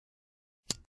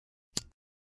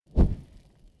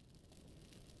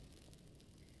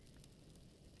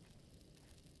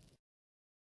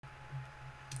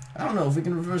I don't know if we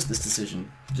can reverse this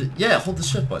decision. Yeah, hold the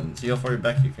shift button. See how far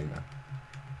back you can go.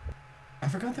 I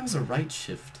forgot there was a right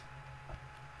shift.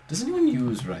 Does anyone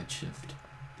use right shift?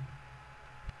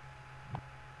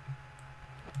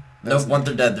 Nope, once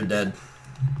they're dead, they're dead.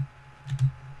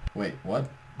 Wait, what?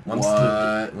 Once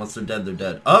they're dead, they're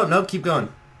dead. Oh, no, keep going.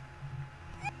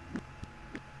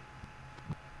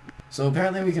 So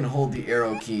apparently we can hold the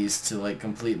arrow keys to, like,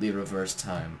 completely reverse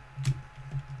time.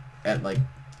 At, like,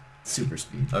 super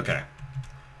speed. Okay.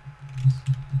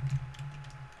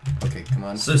 Okay, come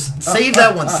on. So save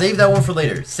that one. Save that one for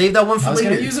later. Save that one for later. I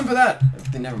was gonna use them for that.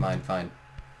 Never mind. Fine.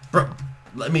 Bro,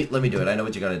 let me do it. I know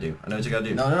what you gotta do. I know what you gotta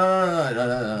do.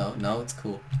 No, it's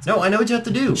cool. No, I know what you have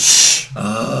to do. Shh.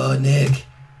 Oh, Nick.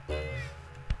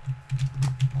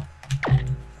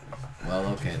 Well,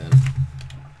 okay then.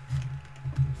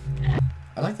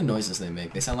 I like the noises they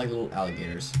make. They sound like little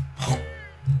alligators.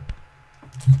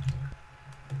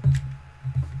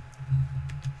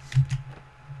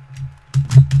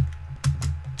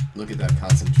 Look at that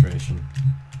concentration.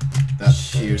 That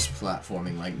fierce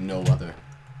platforming like no other.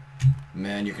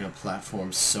 Man, you're gonna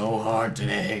platform so hard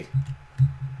today.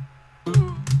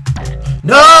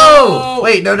 No!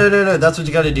 Wait, no. That's what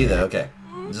you gotta do, though. Okay.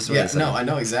 Just what yeah, no, I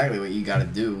know exactly what you gotta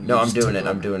do. No, I'm doing it.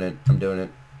 I'm doing it.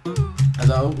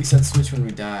 Hello, we said switch when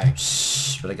we die.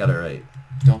 Shh, but I got it right.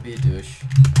 Don't be a douche.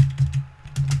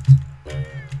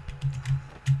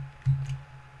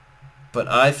 But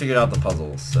I figured out the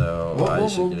puzzle, so I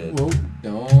should get it. Whoa,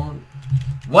 don't.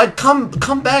 What?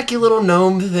 Come back, you little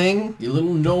gnome thing. You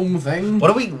little gnome thing.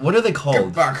 What are they called?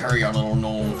 Get back here, you little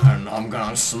gnome, and I'm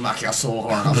gonna smack you so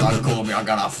hard I'm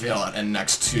gonna feel it in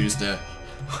next Tuesday.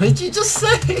 What did you just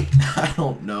say? I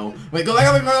don't know. Wait, go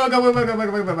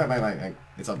back.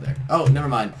 It's up there. Oh, never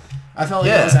mind. I felt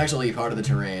like it was actually part of the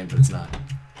terrain, but it's not.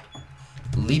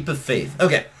 Leap of faith.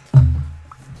 Okay.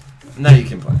 Now you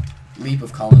can play. Leap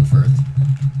of Colin Firth.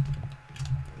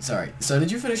 Sorry. So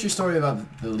did you finish your story about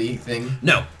the league thing?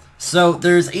 No. So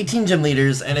there's 18 gym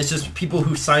leaders, and it's just people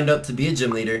who signed up to be a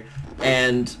gym leader,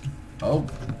 and... Oh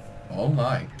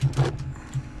my.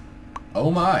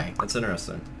 Oh my. That's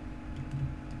interesting.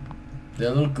 There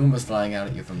are little Goombas flying out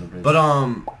at you from the bridge. But,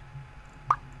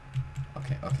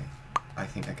 Okay. I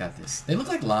think I got this. They look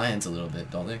like lions a little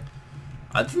bit, don't they?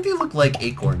 I think they look like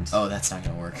acorns. Oh, that's not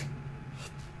gonna work.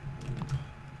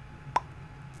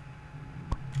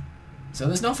 So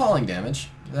there's no falling damage.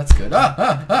 That's good.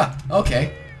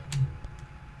 Okay.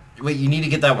 Wait, you need to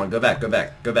get that one. Go back.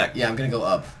 Yeah, I'm gonna go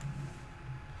up.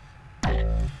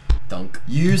 Dunk.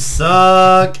 You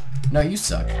suck. No, you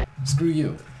suck. Screw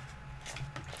you.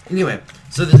 Anyway,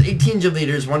 so there's 18 gym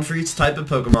leaders, one for each type of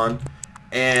Pokemon,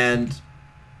 and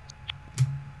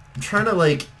I'm trying to,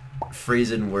 like,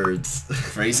 phrase in words.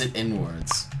 Phrase it in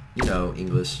words. You know,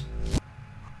 English.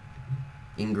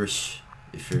 English,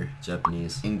 if you're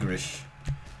Japanese. English.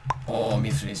 Oh,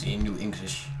 me phrase in new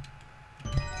English.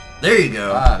 There you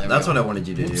go. There That's what I wanted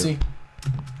you to do.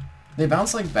 They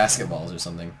bounce like basketballs or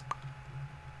something.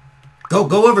 Go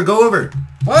over. Okay,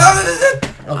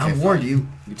 I warned you.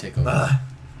 You take over.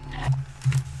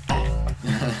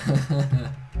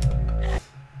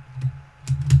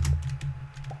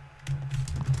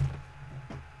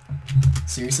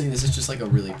 Seriously, this is just like a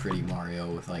really pretty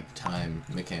Mario with like time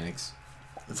mechanics.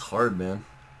 It's hard, man.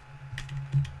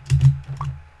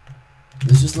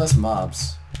 There's just less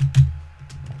mobs.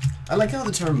 I like how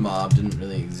the term mob didn't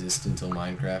really exist until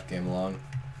Minecraft came along.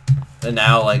 And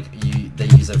now, like, they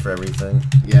use it for everything.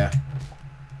 Yeah.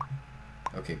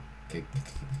 Okay.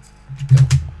 Go.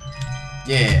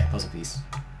 Yeah, puzzle piece.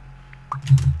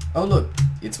 Oh look,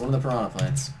 it's one of the piranha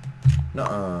plants.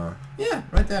 Nuh-uh. Yeah,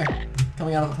 right there.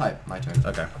 Coming out of a pipe. My turn.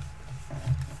 Okay.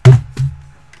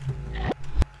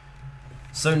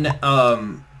 So,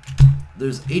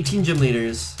 there's 18 gym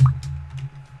leaders,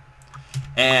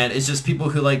 and it's just people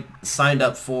who, like, signed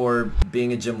up for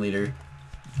being a gym leader.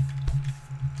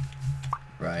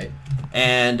 Right.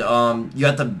 And, you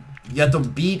have to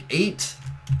beat eight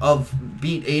of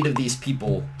these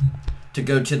people to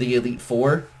go to the Elite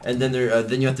Four, and then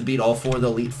then you have to beat all four of the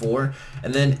Elite Four,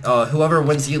 and then whoever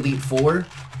wins the Elite Four,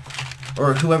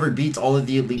 or whoever beats all of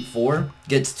the Elite Four,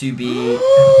 gets to be...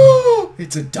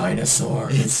 It's a dinosaur.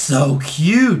 It's so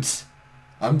cute!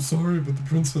 I'm sorry, but the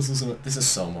princess isn't... This is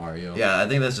so Mario. Yeah, I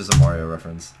think that's just a Mario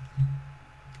reference.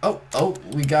 Oh,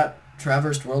 we got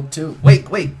Traversed World 2. Wait,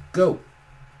 go!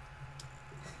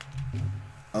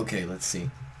 Okay, let's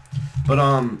see. But,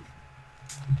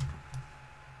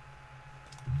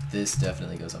 This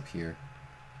definitely goes up here.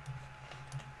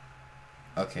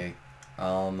 Okay,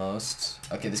 almost.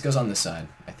 Okay, this goes on this side,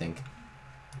 I think.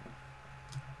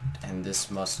 and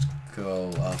this must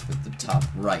go up at the top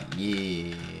right.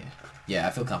 Yeah. Yeah,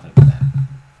 I feel confident with that.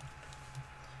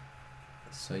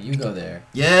 So you go there.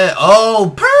 Yeah.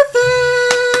 Oh,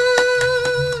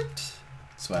 perfect.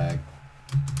 Swag.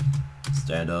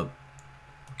 Stand up.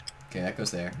 Okay, that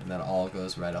goes there, and that all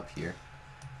goes right up here.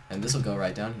 And this will go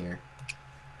right down here.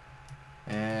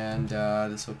 And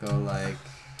this will go like...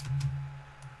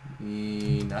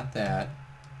 not that.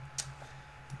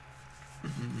 I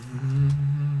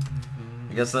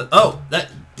guess that... Oh! That...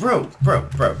 Bro.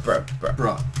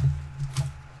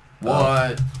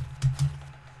 What?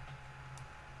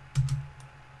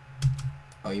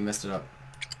 Oh, you messed it up.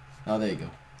 Oh, there you go.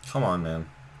 Come on, man.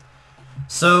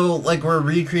 So, like, we're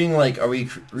recreating, like, are we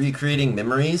recreating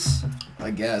memories? I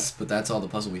guess, but that's all the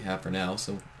puzzle we have for now,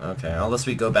 so... Okay, unless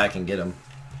we go back and get them.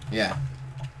 Yeah.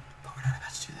 But we're not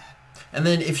about to do that. And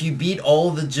then if you beat all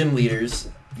the gym leaders,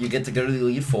 you get to go to the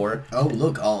Elite Four. Oh,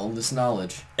 look, all this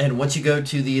knowledge. And once you go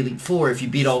to the Elite Four, if you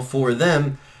beat all 4 of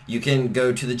them, you can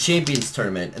go to the Champions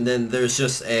Tournament. And then there's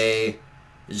just a...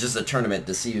 It's just a tournament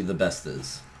to see who the best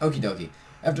is. Okie dokie.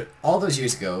 After all those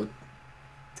years ago...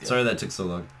 Sorry that took so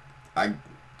long. I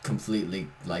completely,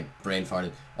 like, brain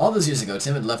farted. All those years ago,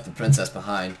 Tim had left the princess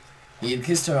behind. He had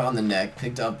kissed her on the neck,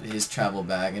 picked up his travel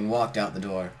bag, and walked out the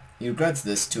door. He regrets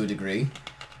this to a degree.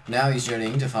 Now he's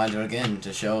journeying to find her again,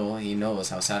 to show he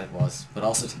knows how sad it was, but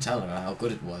also to tell her how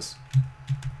good it was.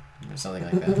 Or something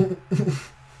like that.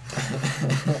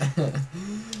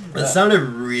 That sounded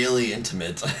really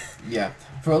intimate. Yeah.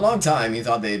 For a long time, he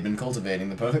thought they had been cultivating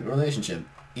the perfect relationship.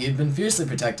 He had been fiercely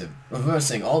protective,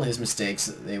 reversing all his mistakes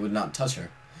so that they would not touch her.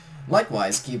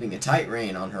 Likewise, keeping a tight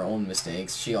rein on her own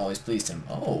mistakes, she always pleased him.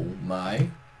 Oh my,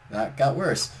 that got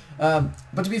worse. But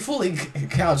to be fully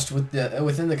couched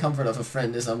within the comfort of a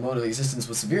friend is a mode of existence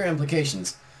with severe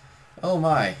implications. Oh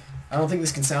my, I don't think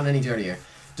this can sound any dirtier.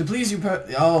 To please you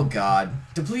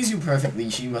To please you perfectly,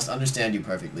 she must understand you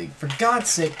perfectly. For God's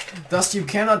sake, thus you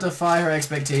cannot defy her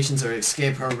expectations or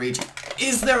escape her reach.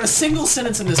 Is there a single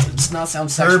sentence in this that does not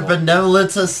sound sexual? Her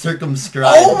benevolence is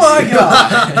circumscribed. Oh my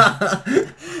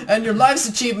God! And your life's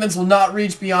achievements will not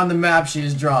reach beyond the map she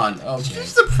has drawn. Okay.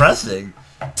 She's depressing.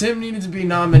 Tim needed to be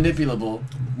non-manipulable,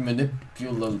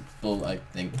 I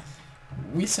think.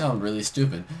 We sound really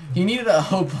stupid. He needed a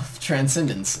hope of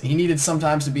transcendence. He needed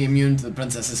sometimes to be immune to the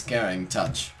princess's caring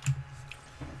touch.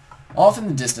 Off in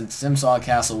the distance, Tim saw a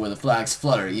castle where the flags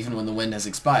flutter even when the wind has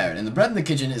expired, and the bread in the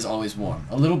kitchen is always warm.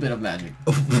 A little bit of magic.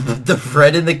 The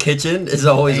bread in the kitchen is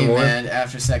always warm? Amen.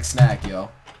 After sex snack, yo.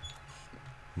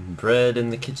 Bread in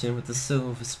the kitchen with a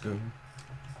silver spoon.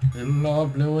 And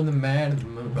Lord Blue and the Man in the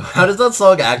Moon. How does that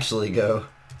song actually go?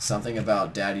 Something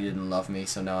about Daddy didn't love me,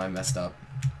 so now I messed up.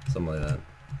 Something like that.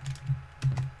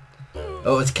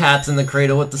 Oh, it's Cats in the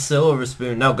Cradle with the silver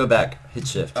spoon. Now go back. Hit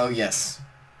shift. Oh, yes.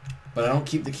 But I don't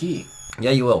keep the key.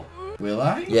 Yeah, you will. Will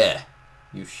I? Yeah.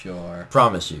 You sure?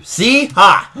 Promise you. See?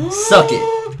 Ha! Suck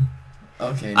it.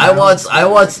 Okay. I watched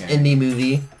Indie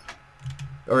Movie.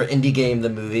 Or Indie Game the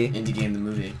Movie. Indie Game the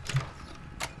Movie.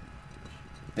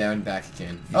 There and back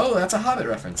again. Oh, that's a Hobbit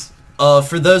reference.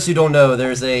 For those who don't know,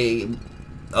 there's a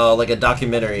like a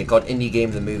documentary called Indie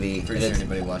Game the Movie. Pretty sure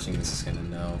anybody watching this is gonna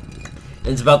know.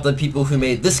 It's about the people who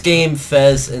made this game,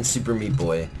 Fez, and Super Meat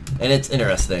Boy. And it's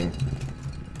interesting.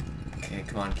 Okay,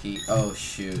 come on, Key. Oh,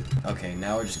 shoot. Okay,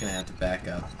 now we're just gonna have to back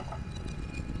up.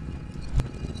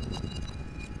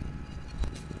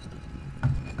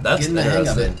 That's Getting the hang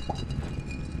of it.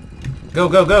 Go,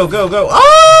 go, go, go, go.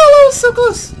 Oh, that was so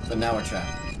close. But now we're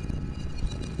trapped.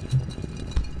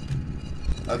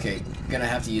 Okay, gonna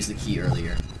have to use the key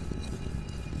earlier.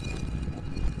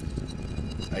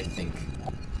 I think.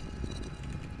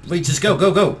 Wait, just go,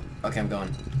 go, go. Okay, I'm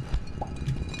going.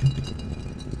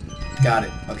 Got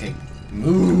it. Okay.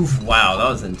 Move! Wow, that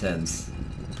was intense.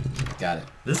 Got it.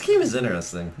 This game is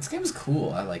interesting. This game is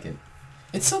cool. I like it.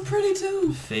 It's so pretty,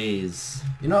 too. Phase.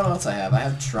 You know what else I have? I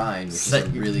have Trine, which is a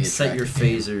really attractive Set your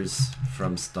game. phasers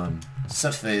from stun.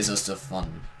 Set phasers to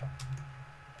fun.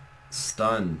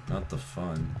 Stun, not the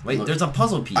fun. Wait, Look, there's a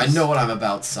puzzle piece. I know what I'm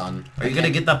about, son. Are you gonna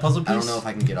get that puzzle piece? I don't know if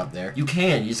I can get up there. You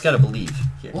can. You just gotta believe.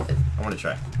 Here, What? I want to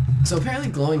try. So apparently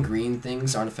glowing green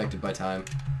things aren't affected by time.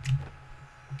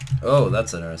 Oh,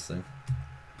 that's interesting.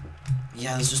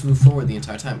 Yeah, let's just move forward the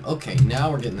entire time. Okay, now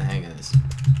we're getting the hang of this.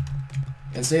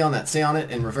 And stay on that. Stay on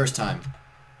it in reverse time.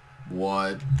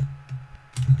 What?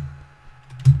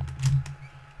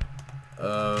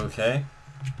 Okay.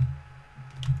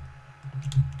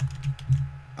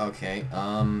 Okay,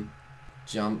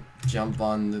 jump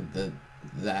on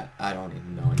that. I don't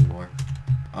even know anymore.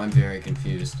 I'm very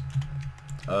confused.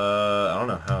 I don't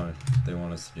know how they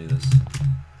want us to do this.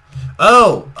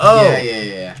 Oh! Oh!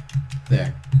 Yeah.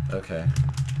 There. Okay.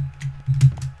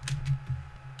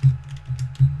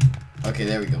 Okay,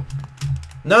 there we go.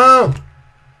 No!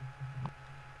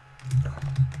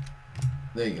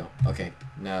 There you go. Okay,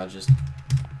 now just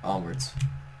onwards.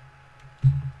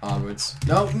 Onwards.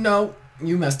 No, no!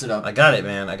 You messed it up. I got it,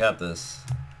 man. I got this.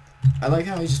 I like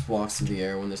how he just walks through the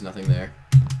air when there's nothing there.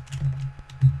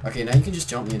 Okay, now you can just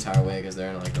jump the entire way because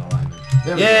they're in like an alignment.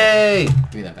 There we Yay! go.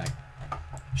 Give me that back.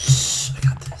 Shh, I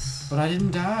got this. But I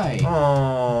didn't die.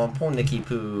 Oh, poor Nicky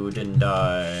Poo didn't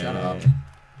die. Shut up.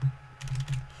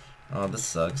 Oh, this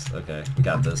sucks. Okay, we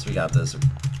got this. We got this.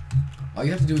 All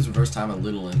you have to do is reverse time a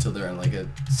little until they're at like a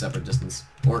separate distance.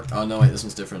 Or, oh no wait, this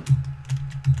one's different.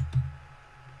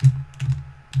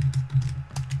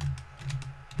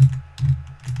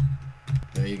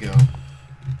 There you go.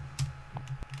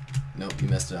 Nope, you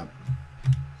messed it up.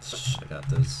 Shh, I got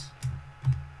this.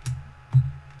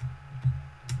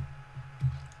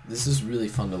 This is really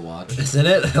fun to watch. Isn't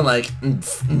it? Like,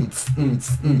 This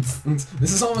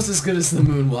is almost as good as the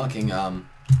moonwalking,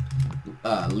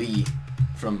 Lee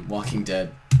from Walking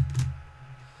Dead.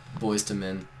 Boys to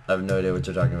Men. I have no idea what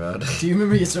you're talking about. Do you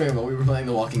remember yesterday when we were playing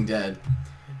The Walking Dead?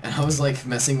 And I was like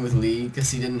messing with Lee because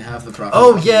he didn't have the proper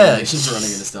Oh, yeah! animation for running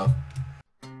into stuff.